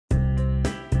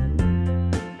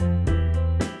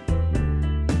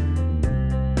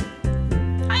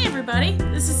everybody,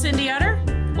 this is Cindy Utter.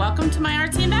 Welcome to my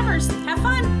artsy endeavors. Have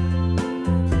fun!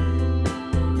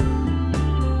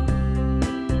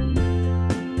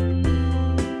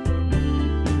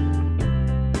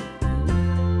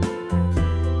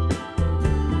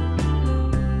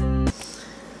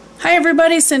 Hi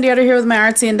everybody, Cindy Utter here with my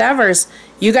artsy endeavors.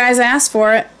 You guys asked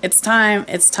for it. It's time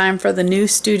for the new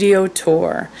studio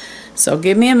tour. So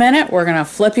give me a minute, we're gonna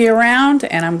flip you around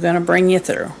and I'm gonna bring you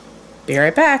through. Be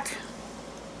right back.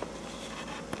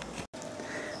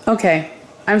 Okay,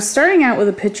 I'm starting out with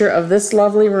a picture of this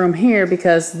lovely room here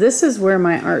because this is where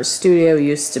my art studio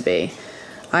used to be.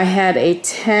 I had a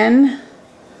 10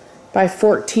 by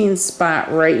 14 spot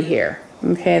right here.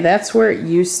 Okay, that's where it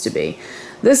used to be.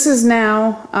 This is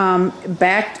now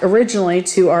back originally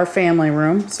to our family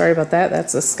room. Sorry about that,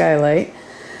 that's a skylight.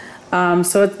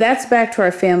 So that's back to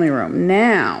our family room.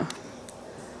 Now,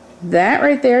 that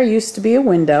right there used to be a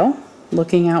window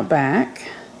looking out back.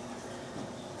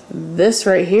 This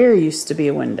right here used to be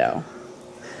a window.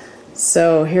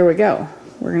 So here we go.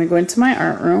 We're going to go into my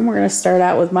art room. We're going to start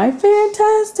out with my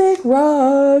fantastic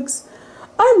rugs.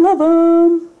 I love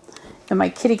them. And my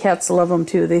kitty cats love them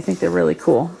too. They think they're really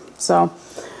cool. So,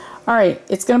 alright,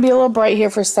 it's going to be a little bright here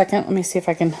for a second. Let me see if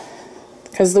I can,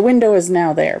 because the window is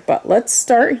now there. But let's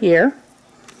start here.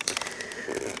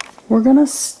 We're going to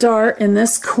start in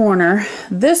this corner.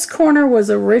 This corner was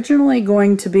originally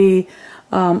going to be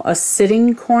a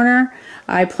sitting corner.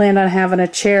 I planned on having a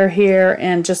chair here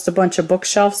and just a bunch of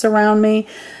bookshelves around me.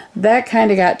 That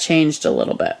kind of got changed a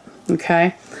little bit.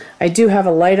 Okay, I do have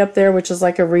a light up there, which is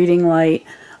like a reading light.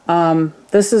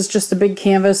 This is just a big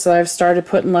canvas that I've started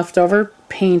putting leftover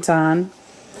paint on.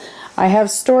 I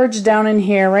have storage down in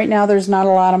here. Right now there's not a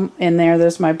lot in there.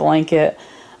 There's my blanket,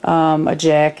 a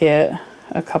jacket,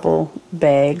 a couple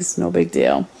bags, no big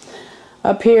deal.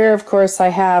 Up here, of course, I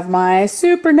have my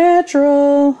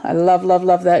Supernatural. I love, love,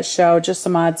 love that show. Just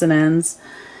some odds and ends.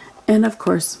 And, of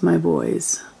course, my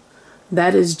boys.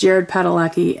 That is Jared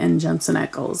Padalecki and Jensen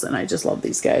Ackles, and I just love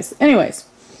these guys. Anyways,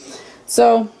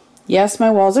 so, yes,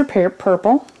 my walls are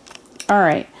purple. All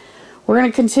right, we're going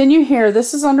to continue here.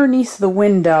 This is underneath the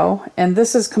window, and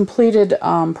this is completed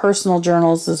personal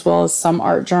journals as well as some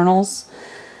art journals.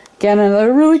 Again,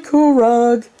 another really cool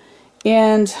rug.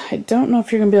 And I don't know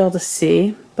if you're going to be able to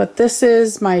see, but this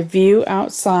is my view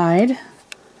outside.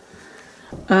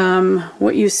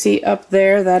 What you see up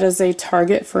there, that is a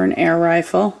target for an air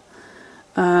rifle.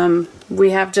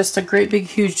 We have just a great big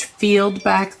huge field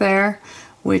back there,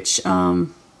 which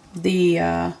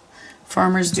the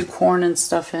farmers do corn and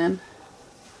stuff in.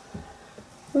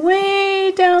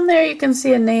 Way down there you can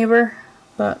see a neighbor,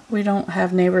 but we don't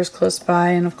have neighbors close by,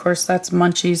 and of course that's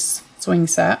Munchie's swing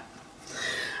set.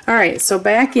 Alright, so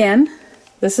back in,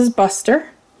 this is Buster.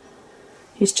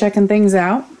 He's checking things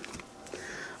out.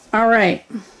 Alright,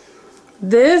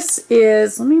 this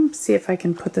is, let me see if I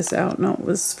can put this out. No,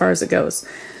 as far as it goes.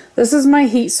 This is my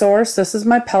heat source. This is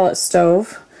my pellet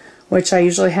stove, which I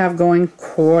usually have going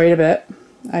quite a bit.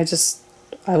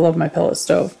 I love my pellet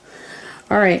stove.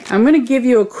 Alright, I'm going to give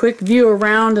you a quick view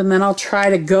around and then I'll try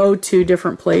to go to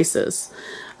different places.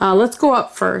 Let's go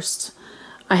up first.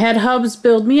 I had Hubs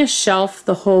build me a shelf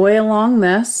the whole way along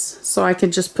this so I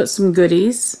could just put some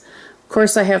goodies. Of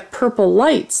course, I have purple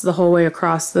lights the whole way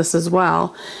across this as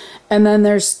well. And then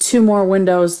there's two more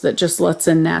windows that just lets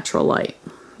in natural light.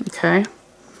 Okay.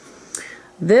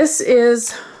 This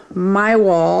is my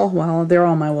wall. Well, they're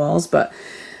all my walls, but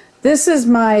this is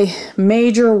my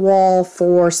major wall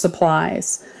for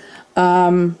supplies.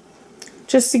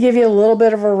 Just to give you a little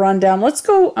bit of a rundown. Let's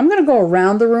go. I'm going to go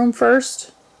around the room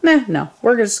first. No,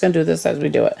 we're just going to do this as we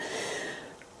do it.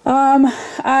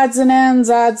 Odds and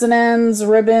ends,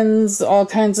 ribbons, all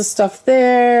kinds of stuff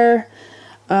there.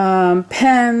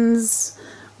 Pens,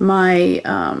 my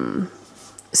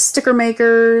sticker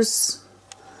makers,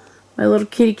 my little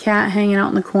kitty cat hanging out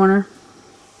in the corner.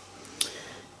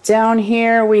 Down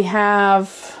here we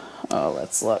have, oh,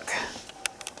 let's look.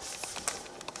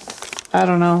 I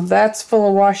don't know, that's full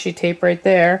of washi tape right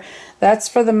there. That's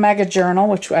for the Mega Journal,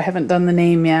 which I haven't done the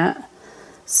name yet.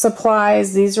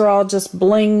 Supplies, these are all just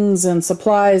blings and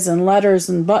supplies and letters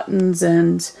and buttons,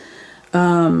 and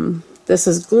this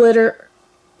is glitter.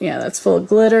 Yeah, that's full of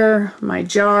glitter. My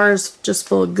jars, just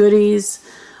full of goodies.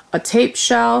 A tape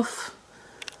shelf.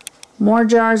 More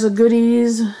jars of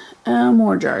goodies.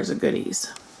 More jars of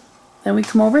goodies. Then we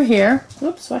come over here.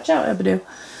 Whoops, watch out, Ebadoo.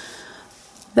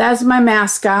 That's my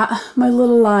mascot, my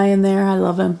little lion there. I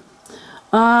love him.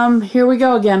 Here we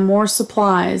go again, more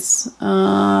supplies.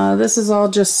 This is all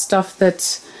just stuff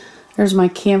that, there's my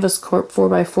Canvas Corp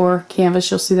 4x4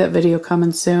 canvas. You'll see that video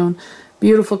coming soon.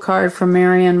 Beautiful card from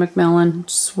Marianne McMillan.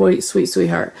 Sweet, sweet,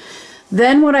 sweetheart.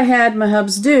 Then what I had my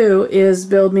hubs do is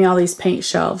build me all these paint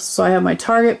shelves. So I have my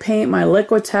Target paint, my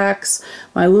Liquitex,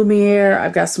 my Lumiere.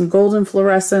 I've got some golden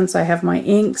fluorescents. I have my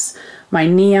inks, my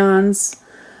neons,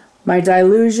 my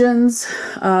dilutions.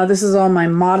 This is all my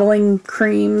modeling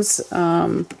creams,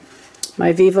 my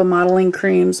Viva modeling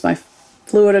creams, my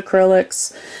fluid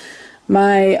acrylics,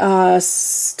 my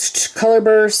color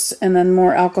bursts, and then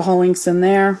more alcohol inks in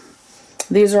there.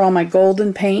 These are all my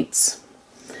golden paints.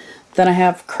 Then I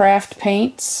have craft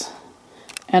paints,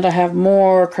 and I have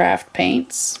more craft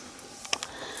paints.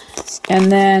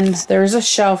 And then there's a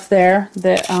shelf there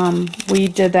that we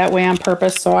did that way on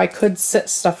purpose so I could sit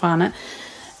stuff on it.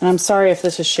 And I'm sorry if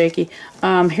this is shaky.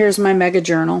 Here's my mega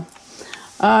journal.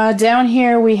 Down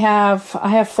here I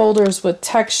have folders with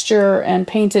texture and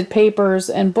painted papers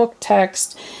and book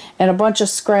text and a bunch of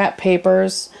scrap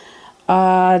papers.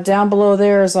 Down below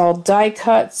there is all die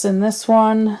cuts in this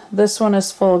one. This one is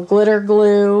full of glitter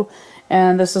glue,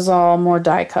 and this is all more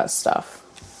die cut stuff.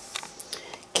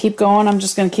 Keep going. I'm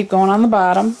just going to keep going on the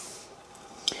bottom.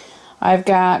 I've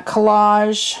got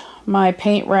collage, my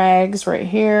paint rags right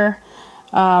here.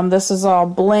 This is all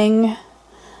bling.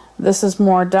 This is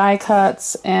more die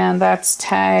cuts, and that's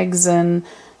tags and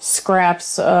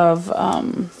scraps of,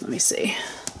 let me see.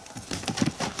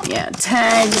 Yeah,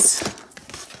 tags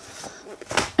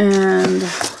and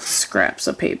scraps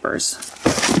of papers.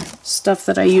 Stuff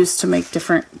that I use to make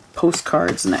different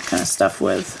postcards and that kind of stuff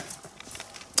with.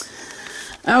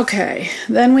 Okay,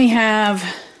 then we have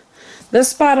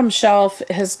this bottom shelf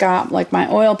has got like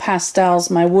my oil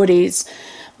pastels, my woodies,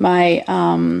 my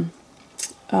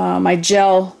my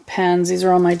gel pens. These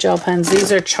are all my gel pens.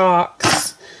 These are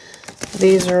chalks.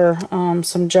 These are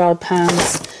some gel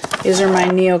pens. These are my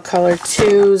Neocolor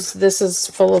 2s. This is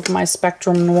full of my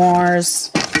Spectrum Noirs.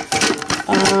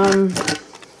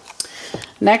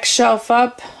 Next shelf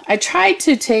up, I tried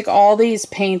to take all these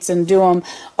paints and do them,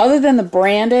 other than the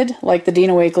branded, like the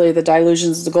Dina Wakley, the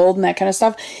Dilutions, the Gold, and that kind of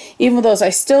stuff. Even with those, I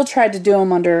still tried to do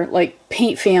them under like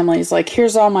paint families. Like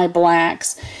here's all my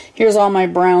blacks, here's all my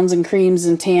browns and creams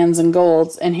and tans and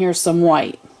golds, and here's some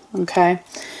white. Okay,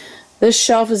 this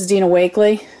shelf is Dina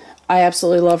Wakley. I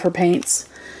absolutely love her paints.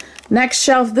 Next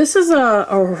shelf, this is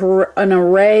an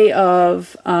array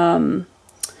of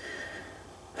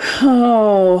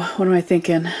what am I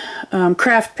thinking?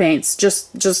 Craft paints,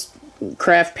 just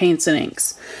craft paints and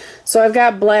inks. So I've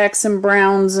got blacks and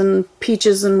browns and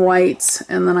peaches and whites,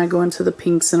 and then I go into the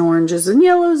pinks and oranges and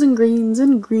yellows and greens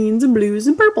and blues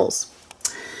and purples.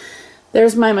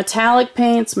 There's my metallic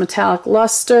paints, metallic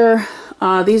luster.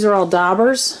 These are all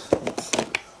daubers.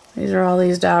 These are all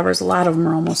these daubers. A lot of them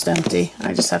are almost empty.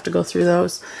 I just have to go through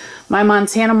those. My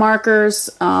Montana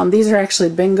markers. These are actually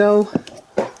bingo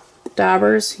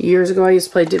daubers. Years ago I used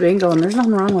to play bingo, and there's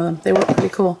nothing wrong with them. They work pretty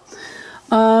cool.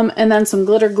 And then some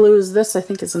glitter glues. This I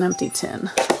think is an empty tin.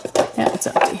 Yeah, it's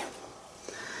empty.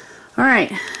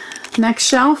 Alright, next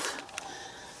shelf.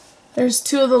 There's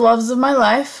two of the loves of my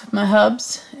life, my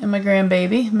hubs and my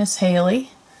grandbaby, Miss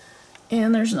Haley.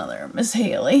 And there's another Miss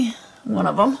Haley, one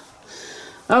of them.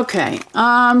 Okay,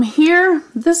 here,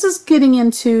 this is getting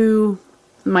into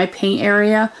my paint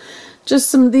area. Just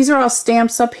some, these are all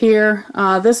stamps up here.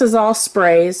 This is all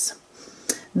sprays.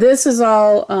 This is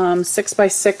all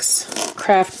 6x6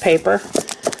 craft paper.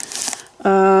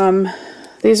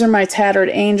 These are my Tattered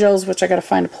Angels, which I gotta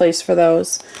find a place for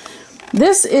those.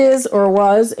 This is, or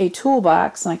was, a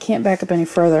toolbox, and I can't back up any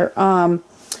further,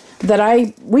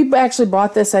 we actually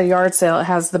bought this at a yard sale. It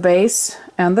has the base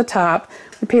and the top.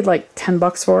 We paid like 10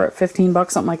 bucks for it, 15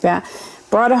 bucks, something like that.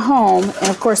 Brought it home, and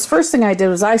of course, first thing I did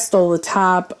was I stole the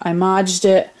top, I modged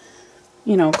it,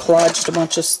 you know, collaged a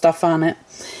bunch of stuff on it.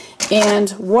 And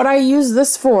what I use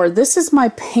this for, this is my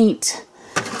paint.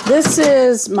 This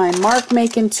is my mark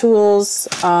making tools,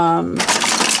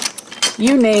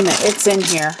 you name it, it's in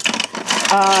here.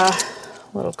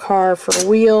 Little car for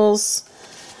wheels.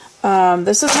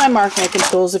 This is my mark making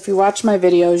tools. If you watch my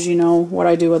videos, you know what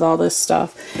I do with all this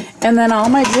stuff. And then all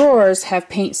my drawers have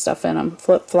paint stuff in them.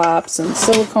 Flip-flops and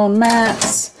silicone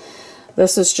mats.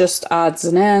 This is just odds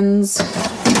and ends.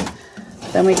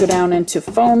 Then we go down into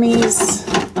foamies.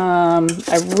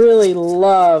 I really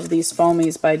love these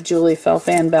foamies by Julie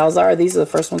Felfan-Balzar. These are the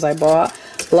first ones I bought.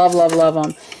 Love, love, love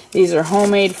them. These are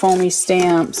homemade foamy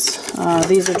stamps.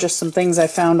 These are just some things I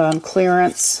found on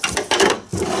clearance.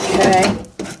 Okay.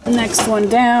 Next one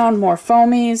down, more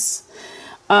foamies.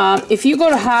 If you go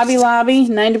to Hobby Lobby,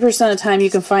 90% of the time you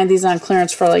can find these on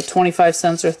clearance for like 25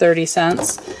 cents or 30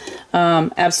 cents.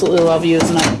 Absolutely love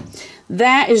using them.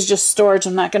 That is just storage.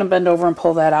 I'm not going to bend over and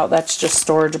pull that out. That's just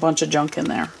storage, a bunch of junk in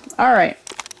there. All right.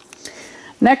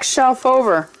 Next shelf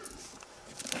over.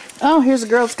 Oh, here's a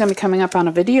girl that's going to be coming up on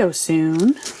a video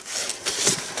soon.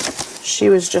 She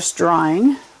was just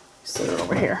drawing. Set it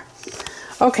over here.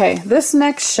 Okay, this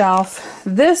next shelf,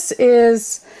 this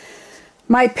is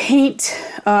my paint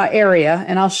area,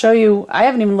 and I'll show you. I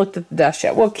haven't even looked at the desk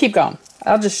yet. Well, keep going.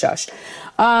 I'll just shush.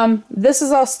 This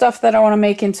is all stuff that I want to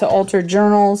make into altered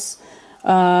journals,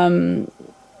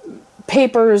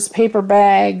 papers, paper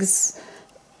bags,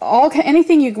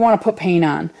 anything you want to put paint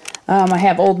on. I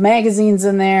have old magazines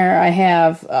in there. I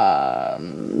have,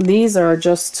 these are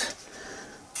just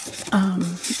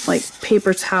like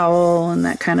paper towel and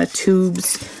that kind of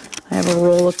tubes. I have a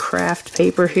roll of craft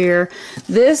paper here.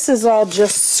 This is all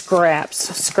just scraps.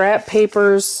 Scrap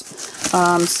papers,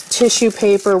 tissue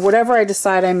paper, whatever I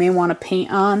decide I may want to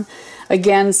paint on.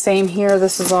 Again, same here.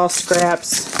 This is all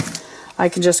scraps I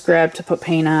can just grab to put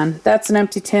paint on. That's an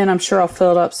empty tin. I'm sure I'll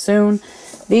fill it up soon.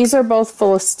 These are both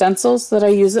full of stencils that I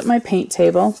use at my paint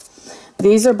table.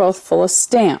 These are both full of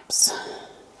stamps.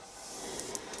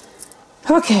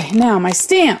 Okay, now my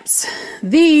stamps.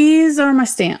 These are my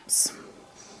stamps.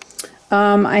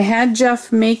 I had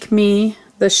Jeff make me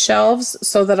the shelves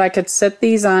so that I could set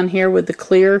these on here with the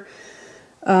clear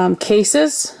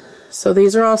cases. So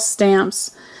these are all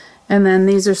stamps. And then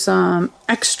these are some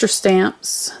extra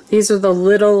stamps. These are the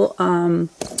little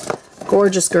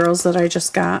gorgeous girls that I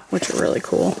just got, which are really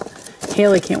cool.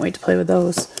 Haley can't wait to play with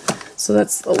those. So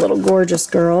that's the little gorgeous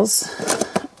girls.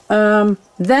 Then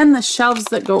the shelves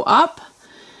that go up,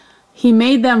 he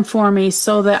made them for me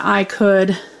so that I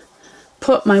could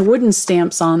put my wooden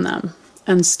stamps on them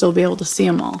and still be able to see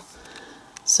them all.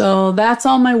 So that's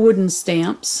all my wooden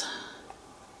stamps.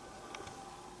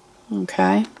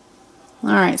 Okay.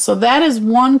 Alright, so that is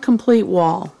one complete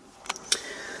wall.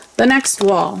 The next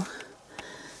wall.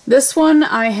 This one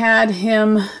I had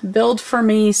him build for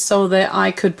me so that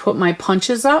I could put my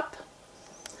punches up.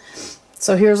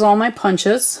 So here's all my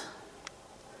punches.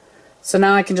 So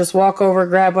now I can just walk over,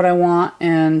 grab what I want,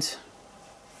 and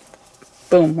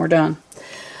boom, we're done.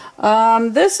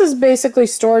 This is basically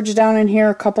storage down in here,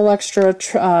 a couple extra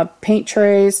paint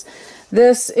trays.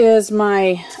 This is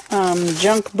my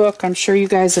junk book. I'm sure you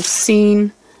guys have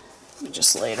seen. Let me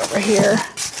just lay it over here.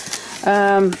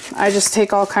 I just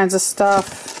take all kinds of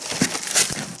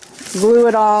stuff, glue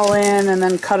it all in, and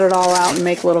then cut it all out and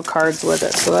make little cards with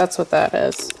it. So that's what that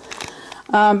is.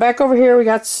 Back over here we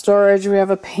got storage. We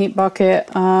have a paint bucket.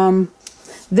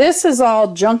 This is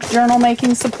all junk journal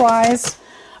making supplies.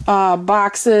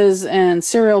 Boxes and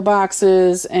cereal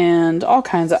boxes and all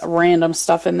kinds of random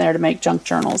stuff in there to make junk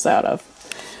journals out of.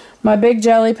 My big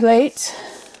jelly plate,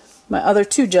 my other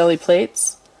two jelly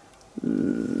plates.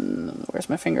 Where's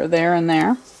my finger? There and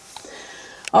there.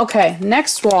 Okay,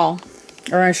 next wall,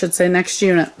 or I should say next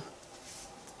unit.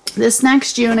 This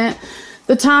next unit,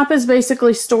 the top is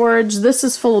basically storage. This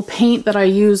is full of paint that I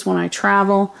use when I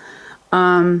travel.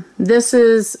 This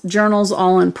is journals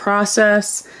all in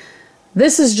process.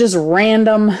 This is just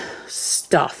random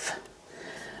stuff.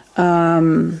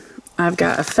 I've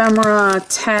got ephemera,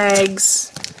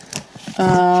 tags.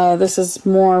 This is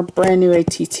more brand new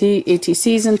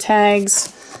ATCs and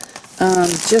tags.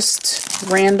 Just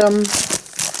random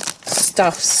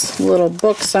stuffs. Little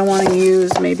books I want to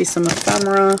use. Maybe some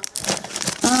ephemera.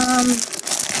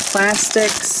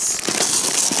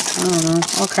 Plastics. I don't know.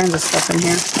 All kinds of stuff in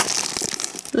here.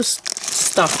 Just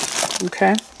stuff.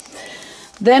 Okay.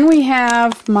 Then we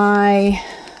have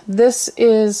this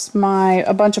is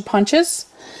a bunch of punches.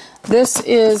 This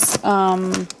is oh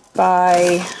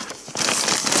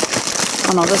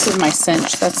no, this is my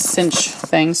cinch. That's cinch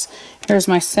things. Here's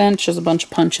my cinch. There's a bunch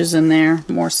of punches in there.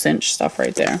 More cinch stuff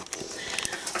right there.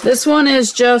 This one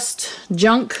is just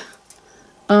junk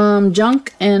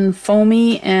and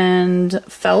foamy and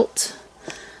felt.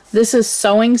 This is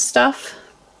sewing stuff.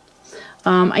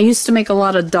 I used to make a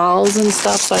lot of dolls and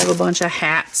stuff, so I have a bunch of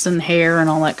hats and hair and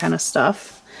all that kind of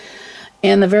stuff.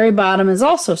 And the very bottom is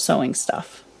also sewing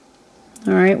stuff.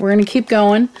 Alright, we're going to keep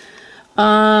going.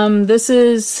 This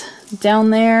is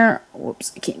down there.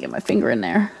 Whoops, I can't get my finger in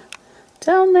there.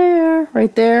 Down there,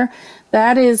 right there.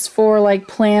 That is for like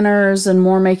planners and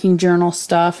more making journal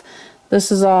stuff.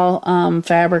 This is all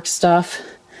fabric stuff.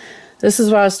 This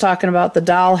is what I was talking about, the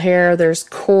doll hair. There's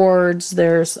cords.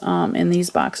 There's in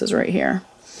these boxes right here.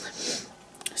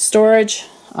 Storage.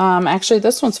 Actually,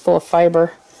 this one's full of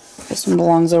fiber. This one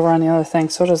belongs over on the other thing,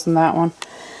 so doesn't that one.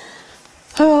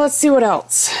 Oh, let's see what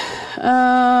else.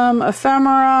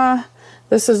 Ephemera.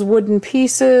 This is wooden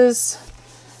pieces.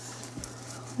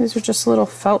 These are just little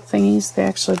felt thingies. They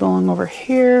actually belong over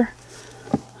here.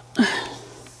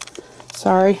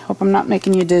 Sorry, hope I'm not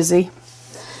making you dizzy.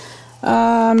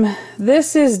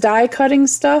 This is die cutting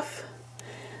stuff.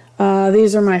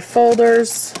 These are my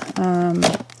folders.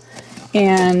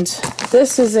 And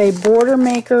this is a border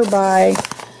maker by,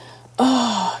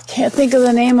 oh, I can't think of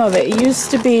the name of it. It used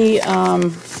to be,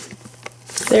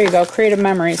 there you go, Creative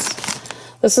Memories.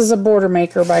 This is a border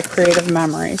maker by Creative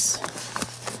Memories.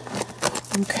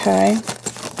 Okay.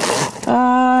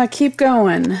 Keep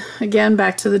going. Again,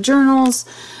 back to the journals.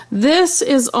 This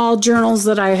is all journals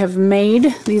that I have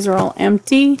made. These are all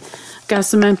empty. Got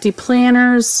some empty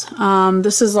planners.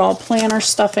 This is all planner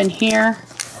stuff in here.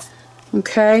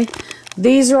 Okay.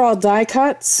 These are all die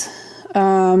cuts.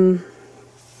 They're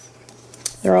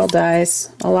all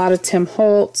dies. A lot of Tim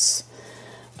Holtz.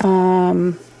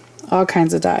 All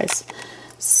kinds of dies.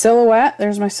 Silhouette.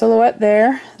 There's my silhouette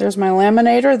there. There's my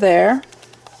laminator there.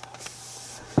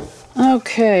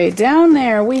 Okay, down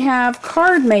there we have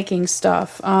card making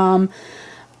stuff.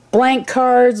 Blank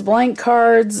cards,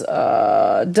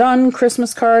 done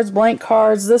Christmas cards, blank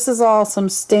cards. This is all some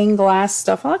stained glass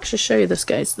stuff. I'll actually show you this,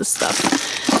 guys, this stuff.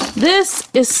 This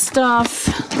is stuff,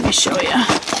 let me show you.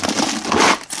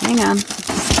 Hang on.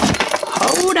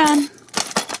 Hold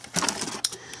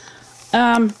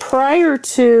on. Prior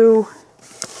to,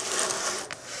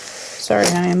 sorry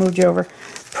honey, I moved you over.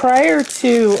 Prior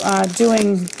to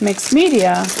doing mixed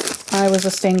media, I was a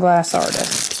stained glass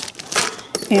artist.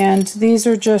 And these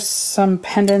are just some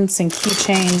pendants and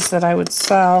keychains that I would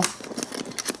sell.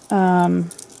 I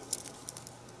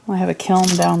have a kiln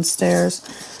downstairs.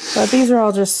 But these are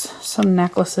all just some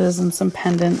necklaces and some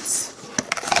pendants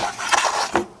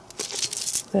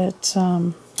that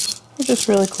are just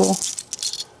really cool.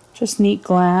 Just neat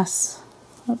glass.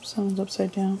 Oops, that one's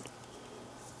upside down.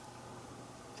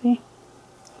 See?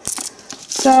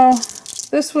 So,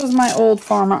 this was my old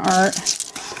pharma art.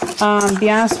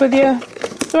 Be honest with you,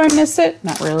 do I miss it?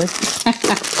 Not really.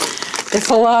 It's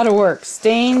a lot of work.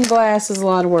 Stained glass is a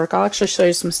lot of work. I'll actually show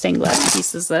you some stained glass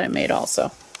pieces that I made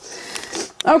also.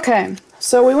 Okay,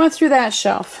 so we went through that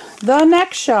shelf. The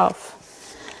next shelf.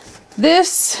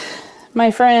 This,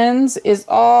 my friends, is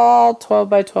all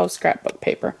 12 by 12 scrapbook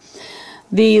paper.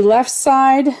 The left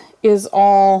side is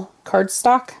all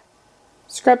cardstock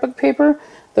scrapbook paper.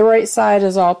 The right side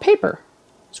is all paper,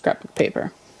 scrapbook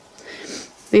paper.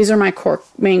 These are my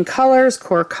main colors,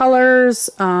 core colors,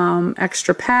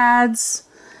 extra pads,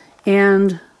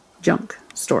 and junk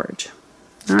storage.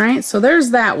 Alright, so there's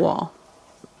that wall.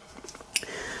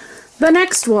 The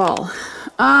next wall,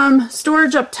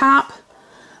 storage up top.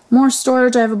 More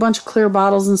storage. I have a bunch of clear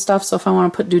bottles and stuff, so if I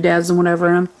want to put doodads and whatever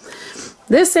in them.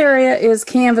 This area is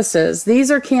canvases. These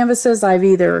are canvases I've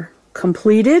either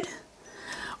completed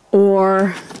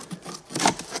or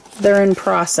they're in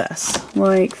process.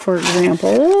 Like, for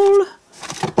example,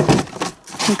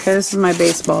 okay, this is my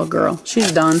baseball girl.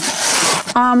 She's done.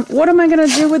 What am I going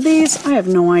to do with these? I have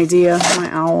no idea. My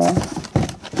owl.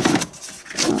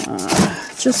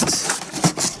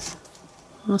 Just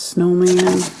a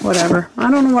snowman, whatever.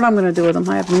 I don't know what I'm going to do with them.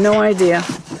 I have no idea.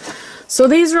 So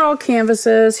these are all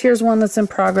canvases. Here's one that's in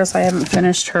progress. I haven't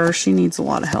finished her. She needs a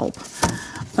lot of help.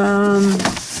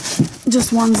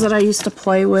 Just ones that I used to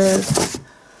play with.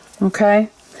 Okay.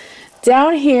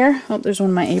 Down here, oh, there's one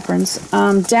of my aprons.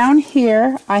 Down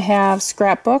here, I have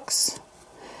scrapbooks.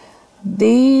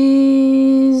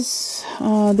 These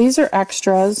are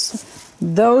extras.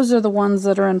 Those are the ones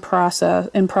that are in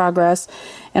progress.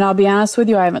 And I'll be honest with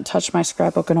you, I haven't touched my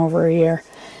scrapbook in over a year.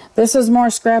 This is more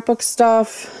scrapbook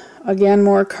stuff. Again,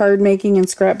 more card making and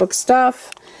scrapbook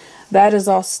stuff. That is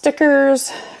all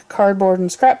stickers, cardboard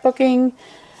and scrapbooking.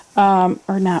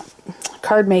 Or not,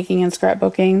 card making and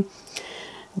scrapbooking.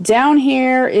 Down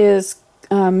here is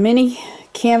mini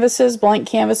canvases, blank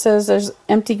canvases. There's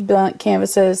empty blank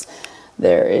canvases.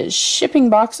 There is shipping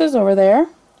boxes over there.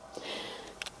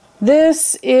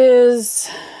 This is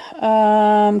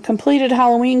completed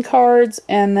Halloween cards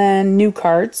and then new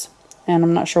cards. And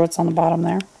I'm not sure what's on the bottom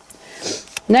there.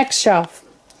 Next shelf.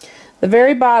 The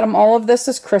very bottom, all of this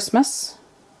is Christmas.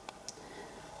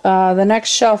 The next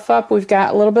shelf up, we've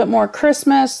got a little bit more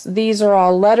Christmas. These are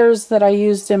all letters that I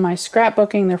used in my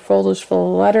scrapbooking. They're folders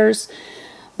full of letters.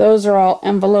 Those are all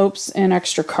envelopes and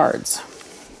extra cards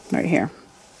right here.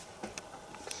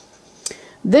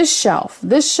 This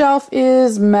shelf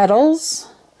is metals.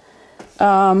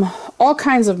 All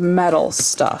kinds of metal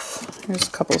stuff. Here's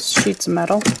a couple of sheets of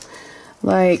metal.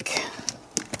 Like,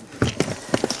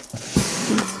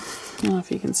 I don't know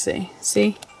if you can see.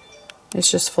 See? It's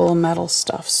just full of metal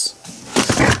stuffs.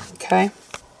 Okay.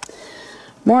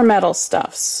 More metal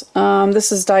stuffs.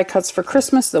 This is die cuts for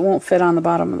Christmas that won't fit on the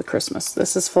bottom of the Christmas.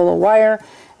 This is full of wire,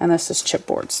 and this is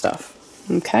chipboard stuff.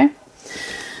 Okay.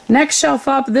 Next shelf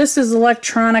up, this is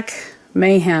electronic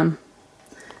mayhem.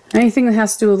 Anything that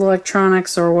has to do with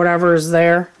electronics or whatever is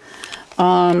there.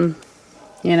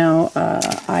 You know,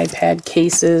 iPad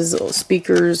cases,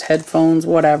 speakers, headphones,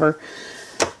 whatever.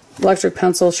 Electric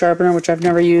pencil sharpener, which I've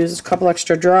never used. A couple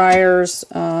extra dryers.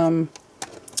 A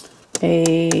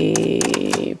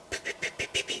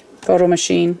photo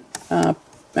machine. I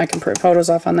can print photos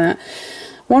off on that.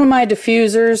 One of my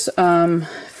diffusers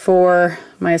for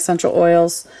my essential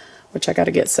oils, which I got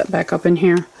to get set back up in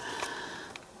here.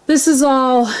 This is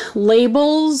all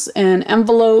labels and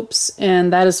envelopes,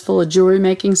 and that is full of jewelry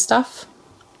making stuff.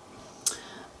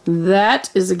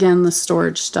 That is again the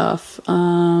storage stuff.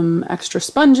 Extra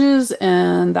sponges,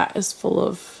 and that is full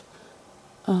of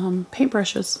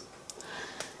paintbrushes.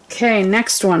 Okay,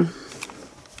 next one.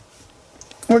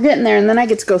 We're getting there, and then I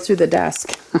get to go through the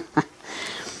desk.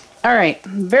 Alright,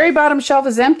 very bottom shelf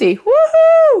is empty.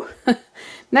 Woohoo!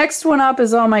 Next one up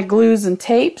is all my glues and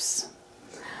tapes.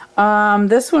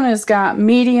 This one has got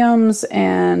mediums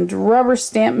and rubber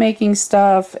stamp making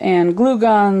stuff and glue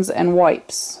guns and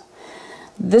wipes.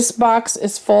 This box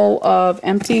is full of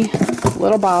empty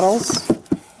little bottles.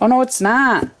 Oh no, it's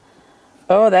not.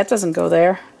 Oh, that doesn't go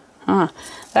there. Huh.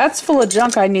 That's full of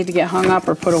junk I need to get hung up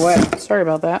or put away. Sorry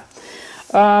about that.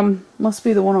 Must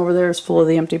be the one over there is full of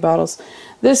the empty bottles.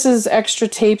 This is extra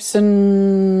tapes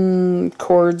and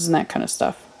cords and that kind of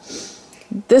stuff.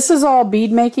 This is all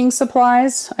bead making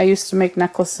supplies. I used to make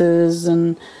necklaces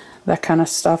and that kind of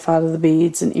stuff out of the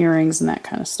beads and earrings and that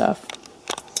kind of stuff.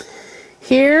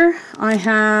 Here I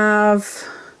have,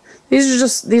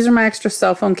 these are my extra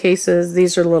cell phone cases.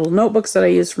 These are little notebooks that I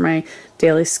use for my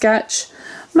daily sketch.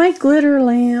 My glitter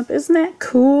lamp, isn't that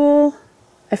cool?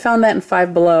 I found that in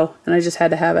Five Below and I just had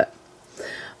to have it.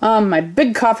 My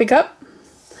big coffee cup.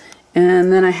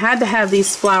 And then I had to have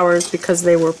these flowers because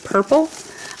they were purple.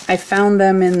 I found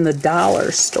them in the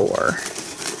dollar store.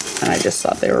 And I just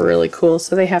thought they were really cool.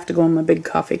 So they have to go in my big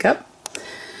coffee cup.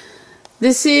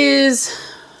 This is,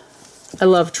 I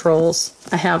love trolls.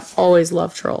 I have always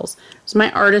loved trolls. It's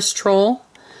my artist troll.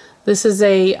 This is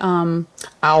a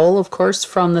owl, of course,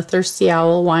 from the Thirsty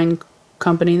Owl wine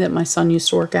company that my son used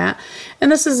to work at.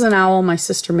 And this is an owl my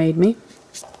sister made me.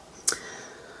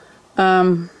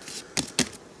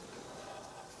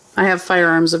 I have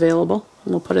firearms available.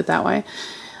 We'll put it that way.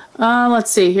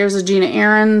 Let's see. Here's a Gina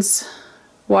Aaron's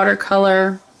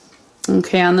watercolor.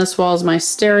 Okay, on this wall is my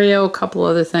stereo, a couple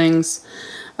other things.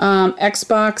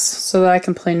 Xbox so that I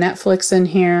can play Netflix in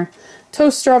here.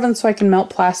 Toaster oven so I can melt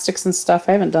plastics and stuff.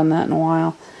 I haven't done that in a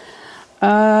while.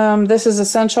 This is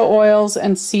essential oils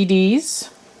and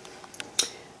CDs.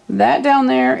 That down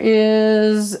there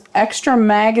is extra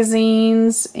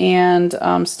magazines and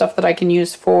stuff that I can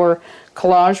use for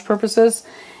collage purposes.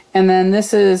 And then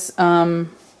this is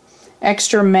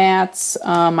extra mats,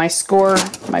 my score,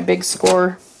 my big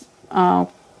score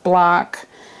block,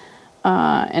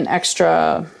 and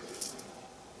extra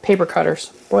paper cutters.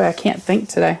 Boy, I can't think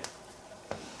today.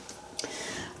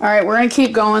 Alright, we're going to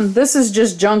keep going. This is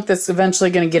just junk that's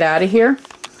eventually going to get out of here.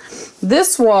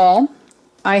 This wall,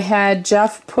 I had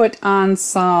Jeff put on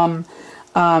some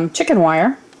chicken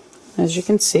wire, as you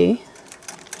can see.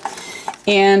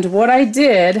 And what I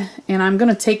did, and I'm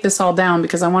going to take this all down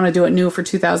because I want to do it new for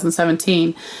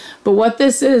 2017, but what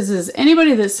this is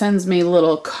anybody that sends me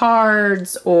little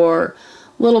cards or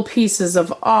little pieces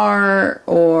of art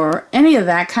or any of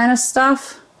that kind of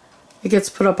stuff, it gets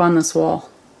put up on this wall.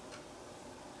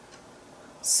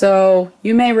 So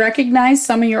you may recognize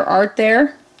some of your art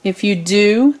there. If you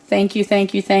do, thank you,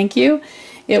 thank you, thank you.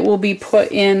 It will be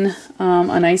put in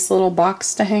a nice little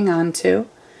box to hang on to.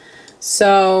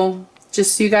 So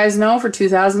just so you guys know, for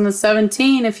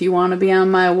 2017, if you want to be on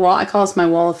my wall, I call this my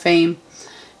wall of fame.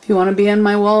 If you want to be on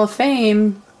my wall of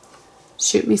fame,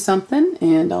 shoot me something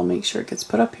and I'll make sure it gets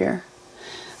put up here.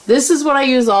 This is what I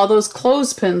use all those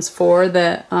clothespins for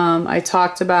that I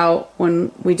talked about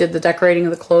when we did the decorating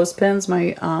of the clothespins,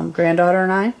 my granddaughter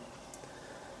and I.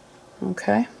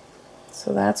 Okay,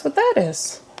 so that's what that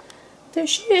is. There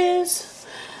she is.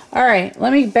 Alright,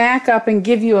 let me back up and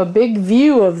give you a big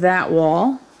view of that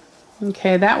wall.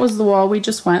 Okay, that was the wall we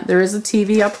just went. There is a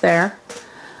TV up there.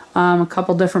 A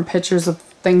couple different pictures of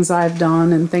things I've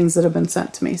done and things that have been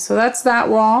sent to me. So that's that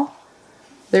wall.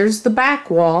 There's the back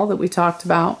wall that we talked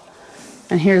about.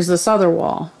 And here's this other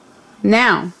wall.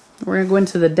 Now, we're going to go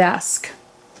into the desk.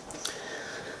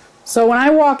 So when I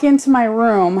walk into my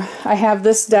room, I have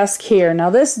this desk here. Now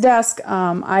this desk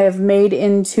I have made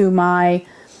into my,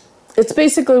 it's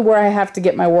basically where I have to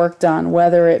get my work done,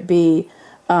 whether it be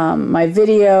my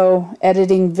video,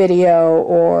 editing video,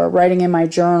 or writing in my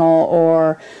journal,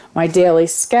 or my daily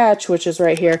sketch, which is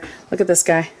right here. Look at this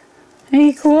guy. Ain't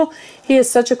he cool? He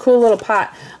is such a cool little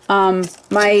pot.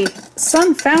 My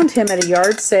son found him at a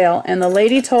yard sale, and the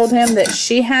lady told him that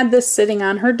she had this sitting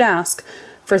on her desk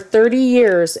for 30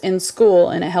 years in school,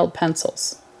 and it held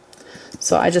pencils.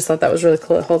 So I just thought that was really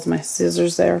cool. It holds my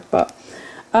scissors there. But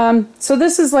so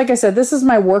this is, like I said, this is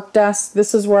my work desk.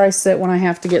 This is where I sit when I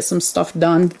have to get some stuff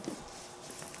done.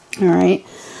 All right.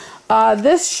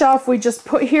 This shelf we just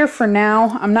put here for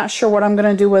now. I'm not sure what I'm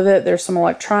going to do with it. There's some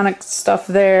electronic stuff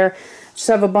there. Just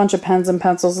have a bunch of pens and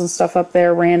pencils and stuff up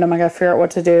there, random. I got to figure out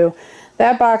what to do.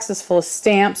 That box is full of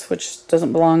stamps, which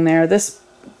doesn't belong there. This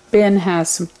bin has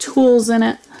some tools in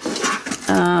it.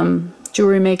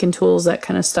 Jewelry making tools, that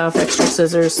kind of stuff, extra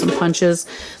scissors, some punches.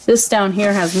 This down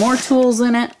here has more tools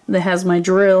in it. That has my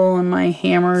drill and my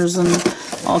hammers and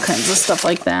all kinds of stuff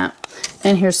like that.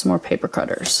 And here's some more paper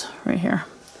cutters right here.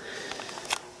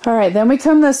 Alright, then we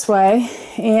come this way,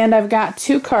 and I've got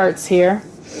two carts here.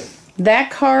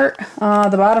 That cart,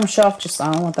 the bottom shelf, just, I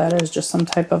don't know what that is, just some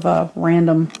type of a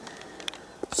random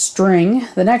string.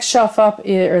 The next shelf up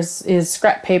is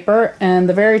scrap paper, and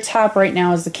the very top right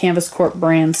now is the Canvas Corp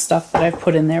brand stuff that I've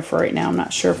put in there for right now. I'm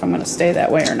not sure if I'm going to stay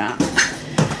that way or not.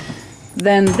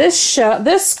 Then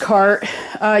this cart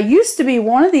used to be,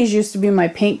 one of these used to be my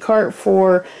paint cart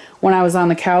for when I was on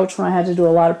the couch, when I had to do a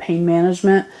lot of pain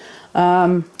management.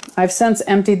 I've since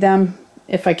emptied them.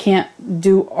 If I can't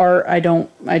do art,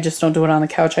 I just don't do it on the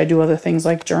couch. I do other things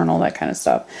like journal, that kind of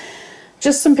stuff.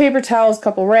 Just some paper towels,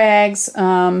 couple rags,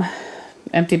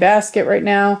 empty basket right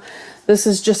now. This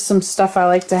is just some stuff I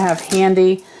like to have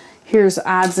handy. Here's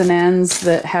odds and ends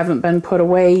that haven't been put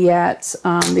away yet.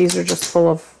 These are just full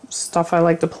of stuff I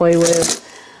like to play with.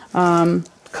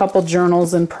 Couple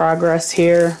journals in progress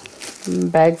here.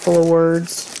 Bag full of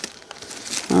words.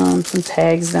 Some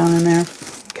tags down in there.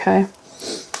 Okay.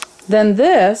 Then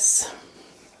this,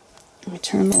 let me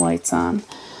turn the lights on.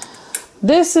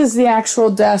 This is the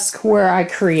actual desk where I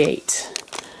create.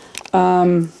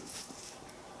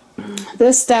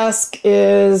 This desk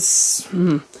is,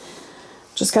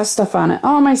 just got stuff on it.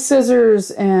 All my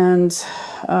scissors and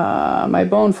my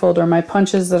bone folder, my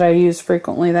punches that I use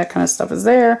frequently, that kind of stuff is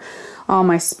there. All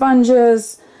my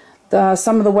sponges,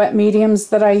 some of the wet mediums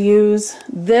that I use.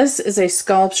 This is a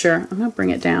sculpture. I'm going to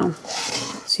bring it down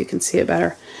so you can see it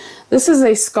better. This is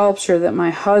a sculpture that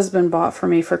my husband bought for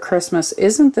me for Christmas.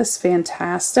 Isn't this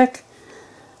fantastic?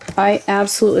 I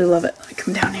absolutely love it. Let me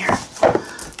come down here.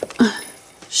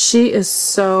 She is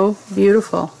so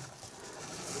beautiful.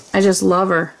 I just love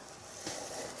her.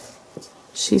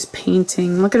 She's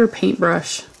painting. Look at her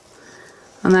paintbrush.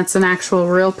 And that's an actual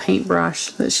real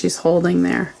paintbrush that she's holding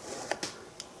there.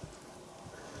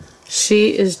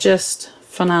 She is just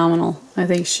phenomenal. I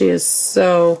think she is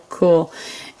so cool.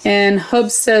 And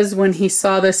Hub says when he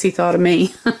saw this, he thought of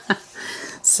me.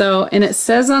 So, and it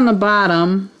says on the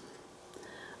bottom,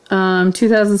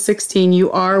 2016,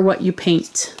 you are what you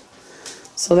paint.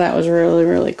 So that was really,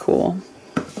 really cool.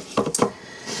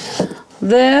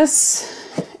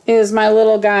 This is my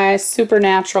little guy,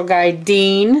 supernatural guy,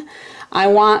 Dean. I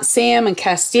want Sam and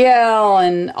Castiel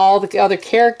and all the other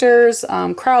characters,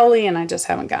 Crowley, and I just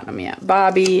haven't gotten them yet.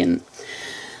 Bobby, and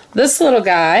this little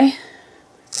guy,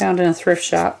 found in a thrift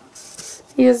shop.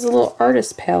 He has a little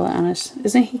artist palette on it.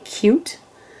 Isn't he cute?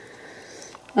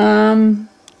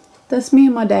 That's me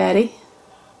and my daddy.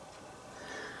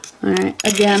 Alright,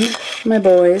 again, my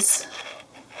boys.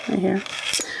 Right here.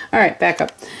 Alright, back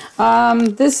up.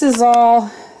 This is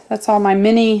all, that's all my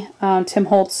mini Tim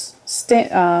Holtz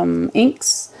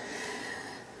inks.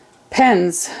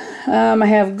 Pens. I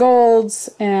have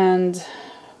golds and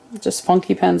just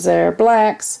funky pens there.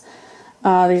 Blacks.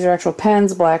 These are actual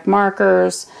pens, black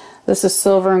markers. This is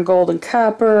silver and gold and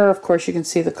copper. Of course, you can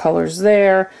see the colors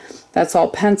there. That's all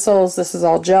pencils. This is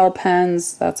all gel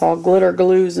pens. That's all glitter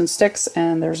glues and sticks.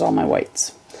 And there's all my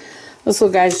whites. This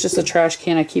little guy's just a trash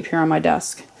can I keep here on my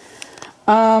desk.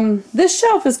 This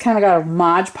shelf has kind of got a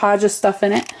Mod Podge of stuff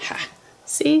in it.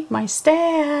 See? My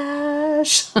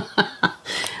stash.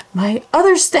 My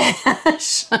other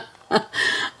stash. This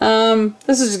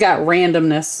has just got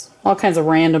randomness. All kinds of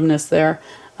randomness there.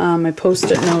 My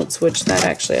post-it notes, which that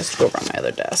actually has to go over on my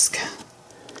other desk.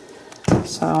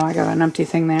 So I got an empty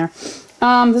thing there.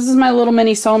 This is my little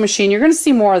mini sewing machine. You're going to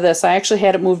see more of this. I actually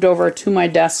had it moved over to my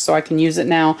desk so I can use it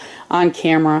now on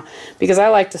camera because I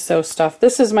like to sew stuff.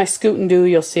 This is my Scoot and Do.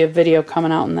 You'll see a video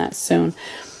coming out on that soon.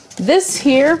 This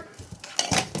here,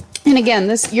 and again,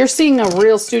 this you're seeing a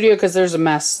real studio because there's a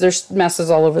mess. There's messes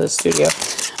all over the studio.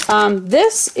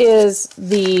 This is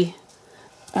the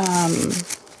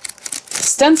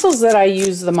stencils that I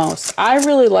use the most. I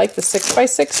really like the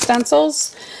 6x6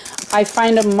 stencils. I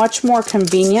find them much more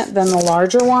convenient than the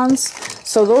larger ones.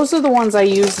 So those are the ones I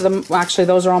use. Actually,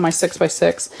 those are all my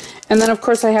 6x6. And then, of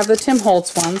course, I have the Tim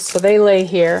Holtz ones, so they lay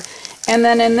here. And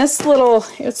then in this little,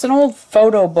 it's an old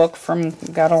photo book from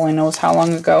God only knows how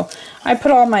long ago, I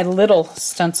put all my little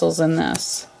stencils in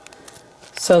this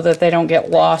so that they don't get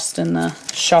lost in the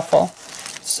shuffle.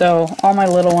 So all my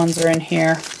little ones are in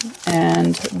here,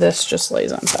 and this just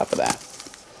lays on top of that.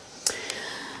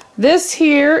 This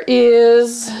here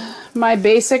is my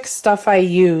basic stuff I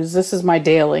use. This is my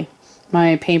daily.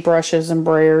 My paintbrushes and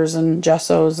brayers and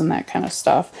gessos and that kind of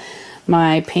stuff.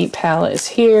 My paint palette is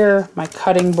here, my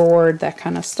cutting board, that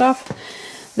kind of stuff.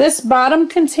 This bottom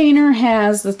container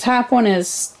has, the top one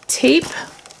is tape.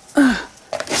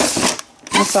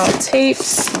 That's all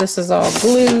tapes. This is all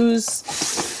glues.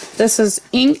 This is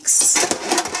inks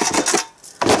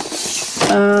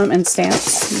and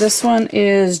stamps. This one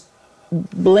is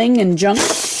bling and junk.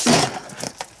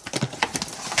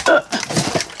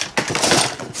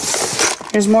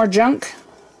 Here's more junk,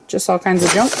 just all kinds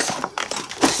of junk.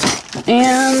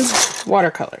 And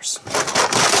watercolors.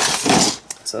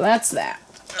 So that's that.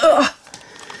 Ugh.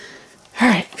 All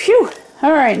right, phew.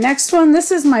 All right, next one.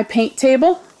 This is my paint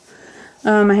table.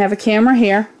 I have a camera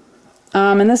here.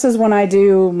 And this is when I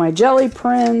do my jelly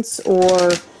prints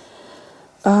or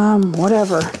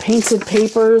whatever, painted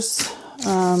papers.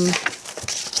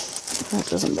 That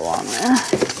doesn't belong there.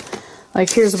 Like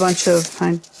here's a bunch of,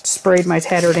 I sprayed my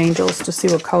Tattered Angels to see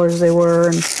what colors they were,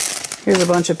 and here's a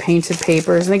bunch of painted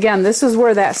papers. And again, this is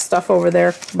where that stuff over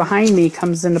there behind me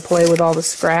comes into play with all the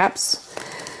scraps,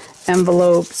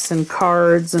 envelopes and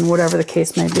cards and whatever the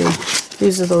case may be.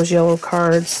 These are those yellow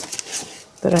cards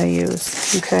that I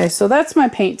use. Okay, so that's my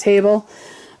paint table.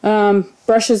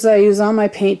 Brushes I use on my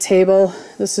paint table.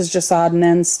 This is just odd and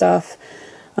end stuff.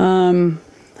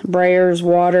 Brayers,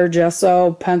 water,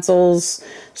 gesso, pencils,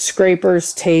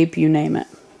 scrapers, tape, you name it.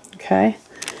 Okay.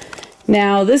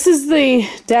 Now, this is the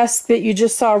desk that you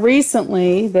just saw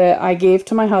recently that I gave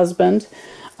to my husband.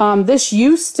 This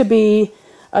used to be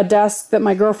a desk that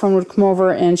my girlfriend would come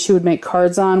over and she would make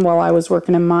cards on while I was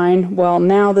working in mine. Well,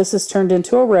 now this has turned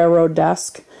into a railroad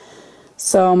desk.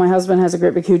 So my husband has a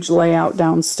great big huge layout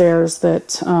downstairs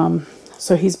that,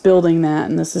 so he's building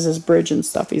that, and this is his bridge and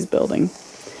stuff he's building.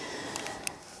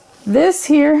 This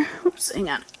here, oops, hang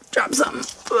on, drop something.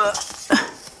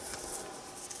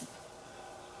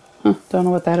 Don't know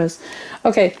what that is.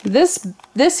 Okay,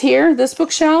 this here, this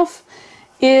bookshelf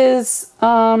is,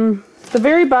 the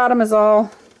very bottom is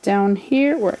all down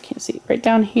here, where I can't see, right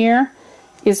down here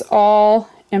is all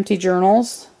empty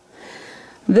journals.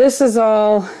 This is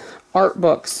all art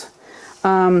books.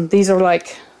 These are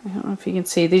like, I don't know if you can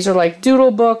see, these are like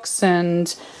doodle books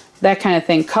and that kind of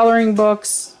thing, coloring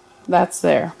books. That's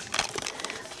there.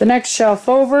 The next shelf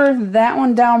over, that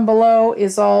one down below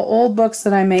is all old books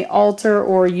that I may alter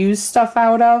or use stuff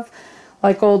out of,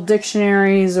 like old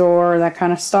dictionaries or that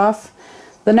kind of stuff.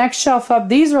 The next shelf up,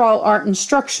 these are all art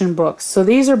instruction books. So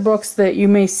these are books that you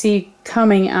may see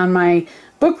coming on my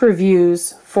book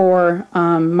reviews for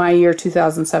my year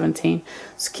 2017.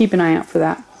 So keep an eye out for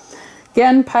that.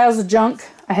 Again, piles of junk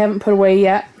I haven't put away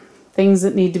yet. Things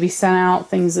that need to be sent out,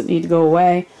 things that need to go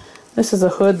away. This is a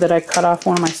hood that I cut off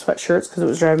one of my sweatshirts because it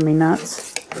was driving me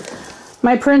nuts.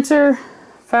 My printer,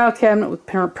 file cabinet with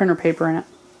printer paper in it.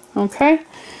 Okay,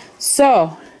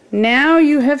 so now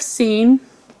you have seen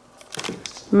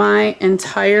my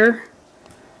entire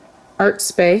art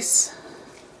space.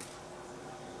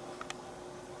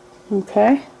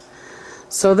 Okay,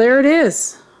 so there it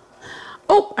is.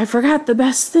 Oh, I forgot the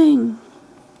best thing.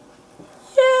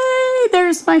 Yay,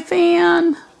 there's my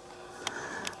fan.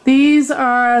 These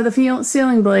are the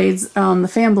ceiling blades, the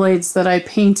fan blades that I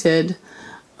painted.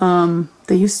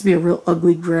 They used to be a real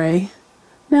ugly gray.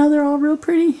 Now they're all real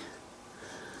pretty.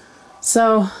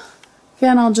 So,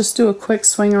 again, I'll just do a quick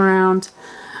swing around.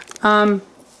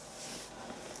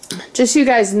 Just so you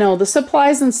guys know, the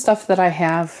supplies and stuff that I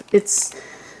have,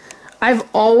 I've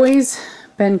always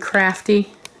been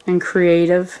crafty and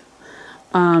creative.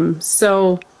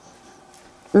 So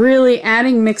really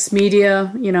adding mixed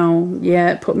media, you know,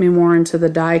 yeah, it put me more into the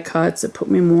die cuts. It put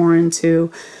me more into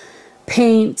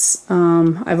paints.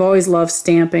 I've always loved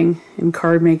stamping and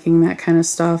card making, that kind of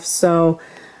stuff. So,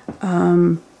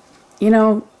 you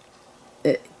know,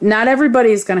 not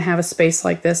everybody's going to have a space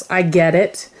like this. I get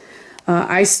it.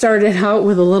 I started out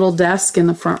with a little desk in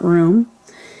the front room,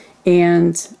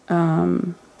 and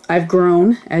I've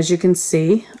grown, as you can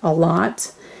see, a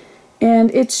lot.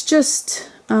 And it's just,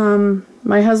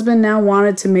 my husband now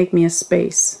wanted to make me a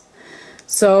space.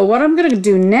 So what I'm going to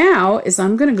do now is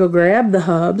I'm going to go grab the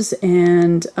hubs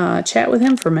and chat with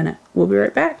him for a minute. We'll be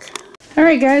right back. All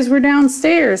right, guys, we're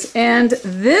downstairs, and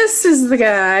this is the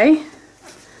guy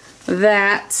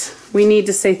that we need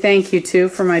to say thank you to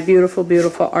for my beautiful,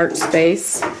 beautiful art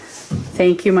space.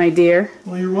 Thank you, my dear.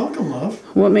 Well, you're welcome, love.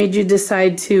 What made you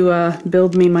decide to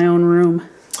build me my own room?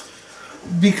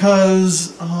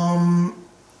 Because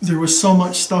there was so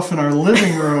much stuff in our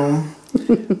living room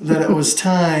that it was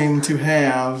time to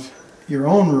have your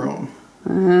own room.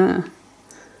 And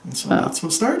so that's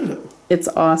what started it. It's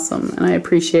awesome, and I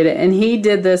appreciate it. And he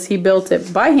did this, he built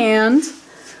it by hand,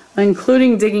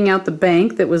 including digging out the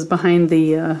bank that was behind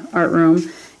the art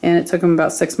room, and it took him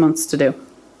about 6 months to do.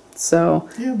 So,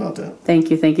 yeah, about that.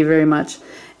 Thank you very much.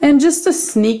 And just a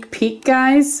sneak peek,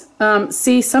 guys.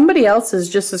 See, somebody else is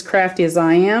just as crafty as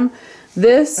I am.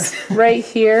 This right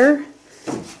here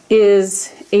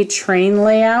is a train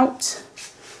layout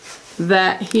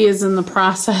that he is in the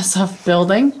process of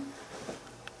building.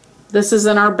 This is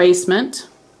in our basement.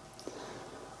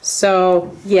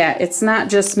 So yeah, it's not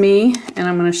just me, and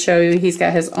I'm going to show you, he's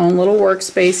got his own little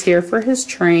workspace here for his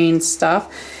train stuff.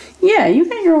 Yeah, you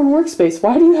got your own workspace.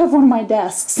 Why do you have one of my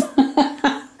desks?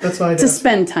 That's my desk. To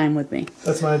spend time with me.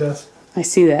 That's my desk. I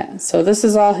see that. So this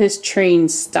is all his train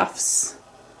stuffs.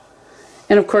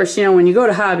 And of course, you know, when you go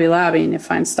to Hobby Lobby and you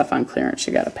find stuff on clearance,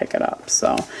 you got to pick it up.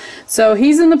 So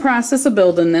he's in the process of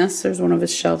building this. There's one of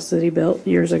his shelves that he built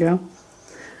years ago.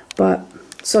 But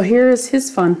so here is his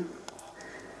fun.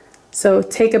 So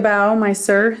take a bow, my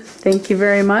sir. Thank you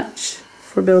very much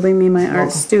for building me my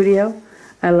art studio.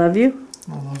 I love you.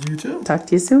 I love you too. Talk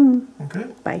to you soon. Okay.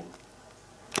 Bye.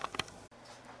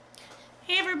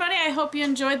 Hey everybody, I hope you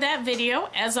enjoyed that video.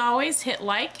 As always, hit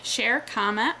like, share,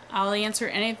 comment. I'll answer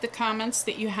any of the comments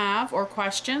that you have or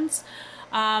questions.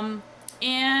 And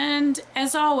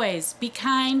as always, be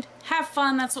kind, have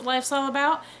fun, that's what life's all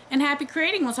about, and happy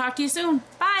creating. We'll talk to you soon.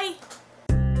 Bye!